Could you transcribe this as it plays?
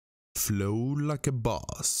Flow like a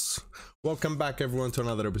boss. Welcome back everyone to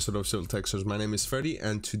another episode of Civil TechSource. My name is Freddy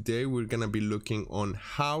and today we're gonna be looking on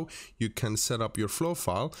how you can set up your flow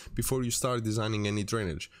file before you start designing any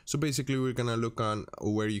drainage. So basically we're gonna look on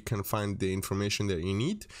where you can find the information that you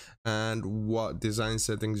need and what design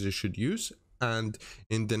settings you should use. And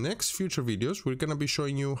in the next future videos, we're going to be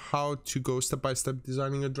showing you how to go step by step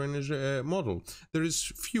designing a drainage model. There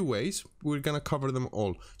is few ways, we're going to cover them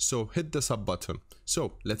all. So hit the sub button.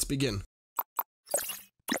 So let's begin.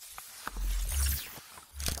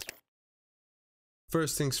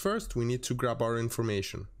 First things first, we need to grab our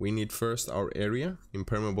information. We need first our area,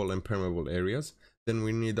 impermeable and permeable areas. Then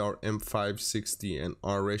we need our M560 and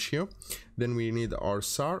R ratio. Then we need our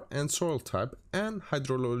SAR and soil type and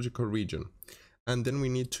hydrological region. And then we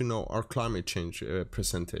need to know our climate change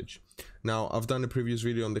percentage. Now, I've done a previous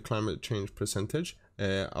video on the climate change percentage.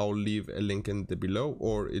 I'll leave a link in the below,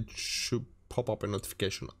 or it should pop up a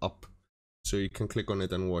notification up. So you can click on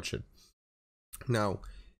it and watch it. Now,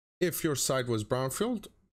 if your site was Brownfield,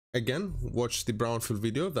 again, watch the Brownfield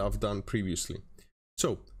video that I've done previously.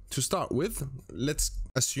 So, to start with, let's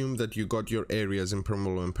assume that you got your areas,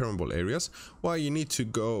 impermeable and permeable areas. What you need to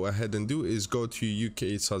go ahead and do is go to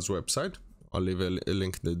UKSuDS website. I'll leave a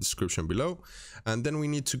link in the description below. And then we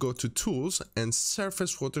need to go to Tools and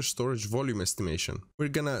Surface Water Storage Volume Estimation. We're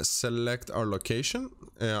gonna select our location.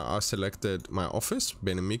 I selected my office,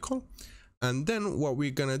 Mikkel. And then what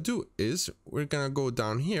we're gonna do is we're gonna go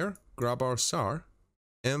down here, grab our SAR,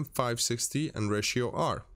 M560 and ratio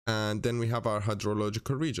R. And then we have our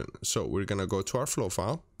hydrological region. So we're gonna go to our flow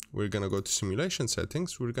file. We're gonna go to simulation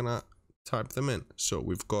settings. We're gonna type them in. So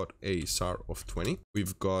we've got a SAR of 20.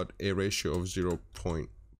 We've got a ratio of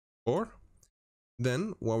 0.4.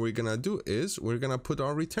 Then what we're gonna do is we're gonna put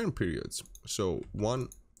our return periods. So 1,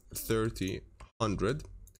 30, 100.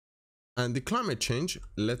 And the climate change,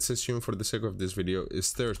 let's assume for the sake of this video,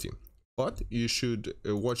 is 30. But you should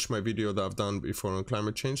watch my video that I've done before on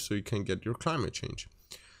climate change so you can get your climate change.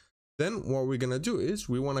 Then what we're gonna do is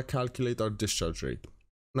we wanna calculate our discharge rate.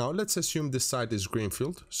 Now let's assume this site is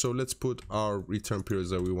Greenfield. So let's put our return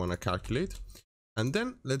periods that we wanna calculate. And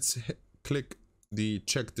then let's click the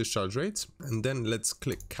check discharge rates and then let's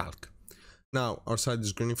click calc. Now our site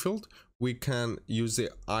is Greenfield. We can use the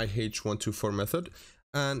IH124 method.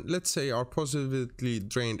 And let's say our positively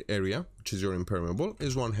drained area, which is your impermeable,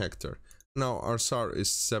 is 1 hectare. Now our SAR is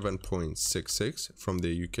 7.66 from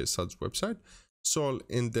the UKSuDS website. Soil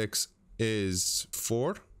index is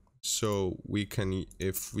 4, so we can,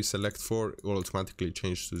 if we select 4, it will automatically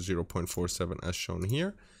change to 0.47 as shown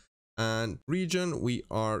here. And region, we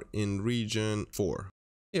are in region 4.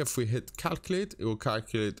 If we hit calculate, it will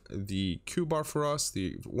calculate the Q bar for us,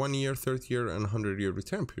 the 1 year, 30 year and 100 year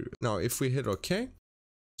return period. Now if we hit OK,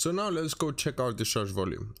 so now let's go check our discharge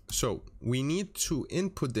volume. So we need to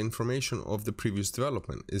input the information of the previous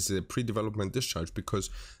development, is a pre-development discharge, because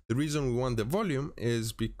the reason we want the volume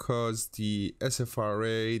is because the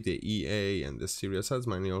SFRA, the EA and the Serious Ads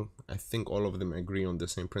manual, I think all of them agree on the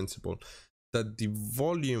same principle, that the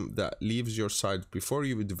volume that leaves your site before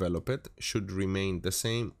you develop it should remain the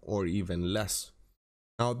same or even less.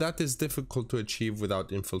 Now that is difficult to achieve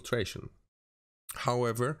without infiltration.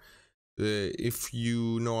 However, if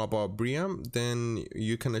you know about BREEAM, then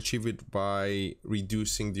you can achieve it by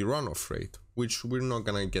reducing the runoff rate, which we're not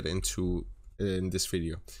gonna get into in this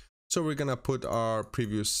video. So we're gonna put our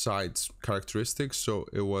previous site's characteristics. So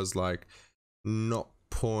it was like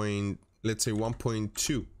let's say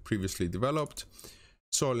 1.2 previously developed.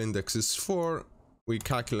 Soil index is 4. We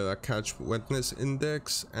calculate our catch wetness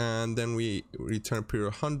index, and then we return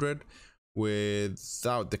period 100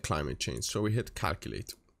 without the climate change. So we hit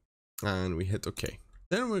calculate. And we hit OK.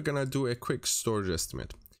 Then we're gonna do a quick storage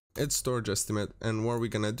estimate. It's storage estimate, and what we're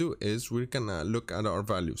gonna do is we're gonna look at our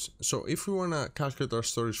values. So if we wanna calculate our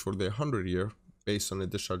storage for the 100 year based on a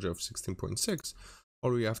discharge of 16.6, all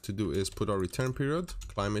we have to do is put our return period,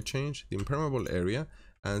 climate change, the impermeable area,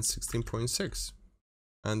 and 16.6,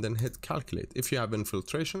 and then hit calculate. If you have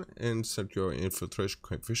infiltration, insert your infiltration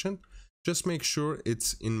coefficient. Just make sure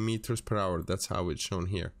it's in meters per hour. That's how it's shown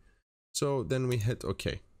here. So then we hit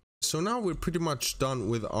OK. So now we're pretty much done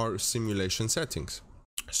with our simulation settings.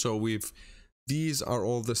 So these are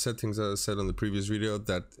all the settings, as I said on the previous video,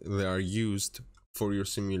 that they are used for your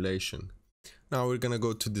simulation. Now we're gonna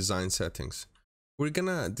go to design settings. We're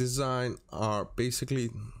gonna design our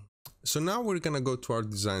so now we're gonna go to our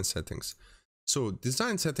design settings. So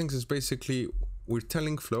design settings is basically, we're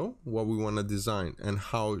telling Flow what we wanna design and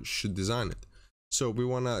how it should design it. So we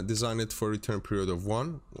wanna design it for a return period of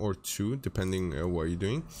 1 or 2, depending what you're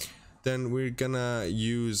doing. Then we're gonna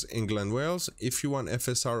use England, Wales. If you want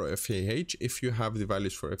FSR or FAH, if you have the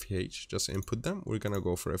values for FAH, just input them. We're gonna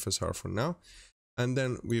go for FSR for now. And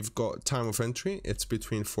then we've got time of entry. It's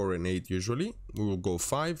between 4 and 8 usually. We will go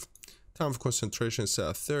 5. Time of concentration set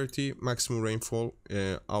at 30. Maximum rainfall,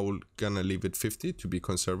 I will gonna leave it 50 to be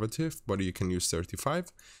conservative, but you can use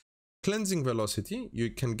 35. Cleansing velocity, you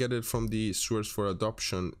can get it from the Source for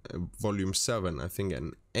Adoption volume 7, I think,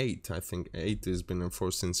 and 8. I think 8 has been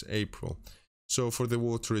enforced since April. So for the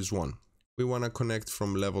water is 1. We want to connect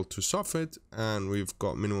from level to soffit, and we've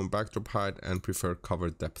got minimum backdrop height and preferred cover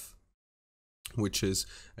depth, which is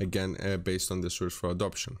again based on the Source for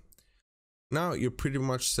Adoption. Now you're pretty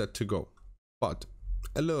much set to go. But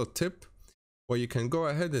a little tip, what you can go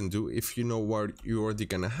ahead and do if you know what you're already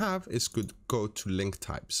gonna have is go to link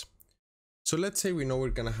types. So let's say we know we're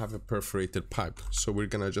gonna have a perforated pipe. So we're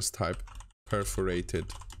gonna just type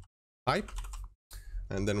perforated pipe,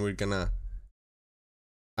 and then we're gonna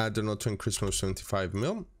add an auto increasement of 75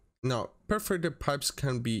 mil. Now, perforated pipes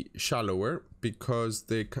can be shallower because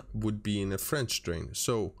they would be in a French drain.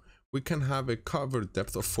 So we can have a cover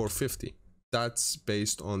depth of 450. That's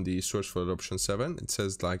based on the Source for Adoption 7. It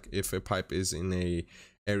says like if a pipe is in a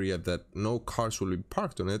area that no cars will be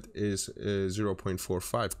parked on it, is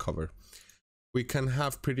 0.45 cover. We can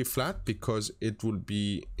have pretty flat because it will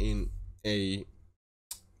be in a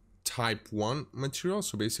type 1 material.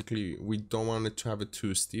 So basically we don't want it to have it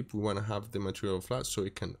too steep. We want to have the material flat so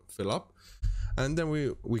it can fill up. And then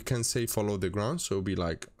we can say follow the ground. So it'll be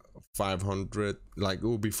like 500, like it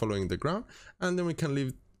will be following the ground. And then we can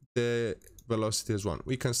leave the velocity as 1.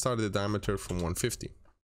 We can start the diameter from 150.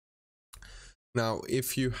 Now,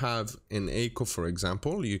 if you have an ACO, for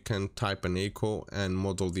example, you can type an ACO and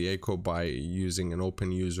model the ACO by using an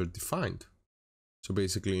open user defined. So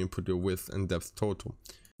basically input your width and depth total.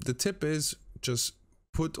 The tip is just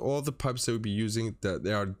put all the pipes that we'll be using that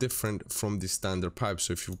they are different from the standard pipes.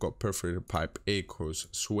 So if you've got perforated pipe, ACOs,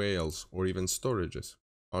 swales, or even storages,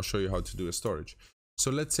 I'll show you how to do a storage. So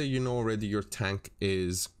let's say you know already your tank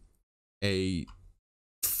is a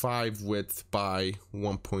 5 width by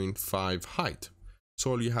 1.5 height.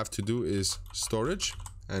 So all you have to do is storage,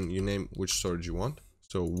 and you name which storage you want.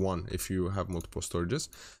 So 1 if you have multiple storages.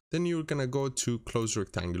 Then you're gonna go to close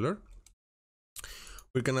rectangular.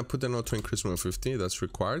 We're gonna put an auto increasement of 50, that's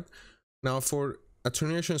required. Now for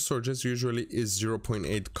attenuation storages usually is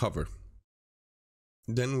 0.8 cover.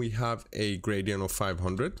 Then we have a gradient of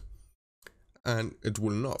 500, and it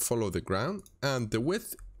will not follow the ground. And the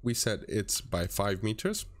width, we said it's by 5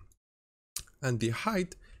 meters, and the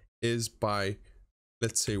height is by,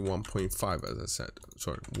 let's say 1.5, as I said,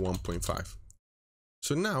 sorry, 1.5.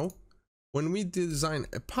 So now when we design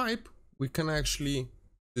a pipe, we can actually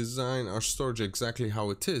design our storage exactly how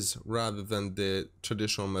it is, rather than the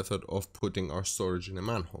traditional method of putting our storage in a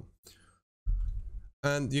manhole.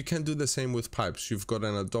 And you can do the same with pipes. You've got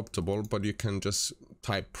an adoptable, but you can just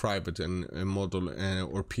type private and model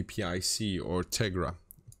or PPIC or Tegra.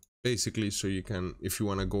 Basically, so you can, if you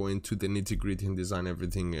want to go into the nitty-gritty and design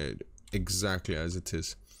everything exactly as it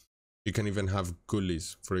is. You can even have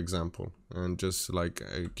gullies, for example, and just like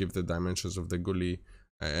give the dimensions of the gully,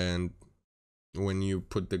 and when you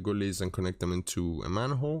put the gullies and connect them into a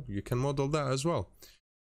manhole, you can model that as well.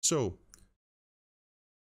 So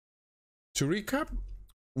to recap,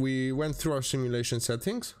 we went through our simulation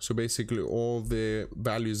settings. So basically all the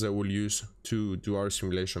values that we'll use to do our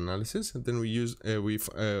simulation analysis. And then we've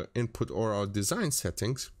input all our design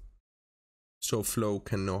settings, so Flow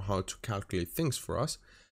can know how to calculate things for us.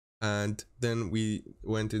 And then we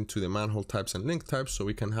went into the manhole types and link types, so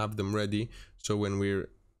we can have them ready. So when we're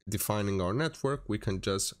defining our network, we can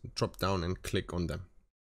just drop down and click on them.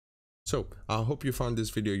 So I hope you found this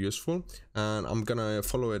video useful, and I'm gonna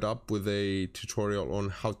follow it up with a tutorial on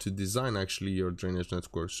how to design actually your drainage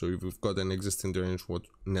network. So if you've got an existing drainage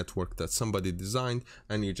network that somebody designed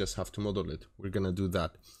and you just have to model it, we're gonna do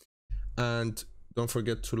that. And don't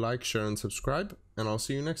forget to like, share, and subscribe, and I'll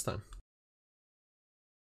see you next time.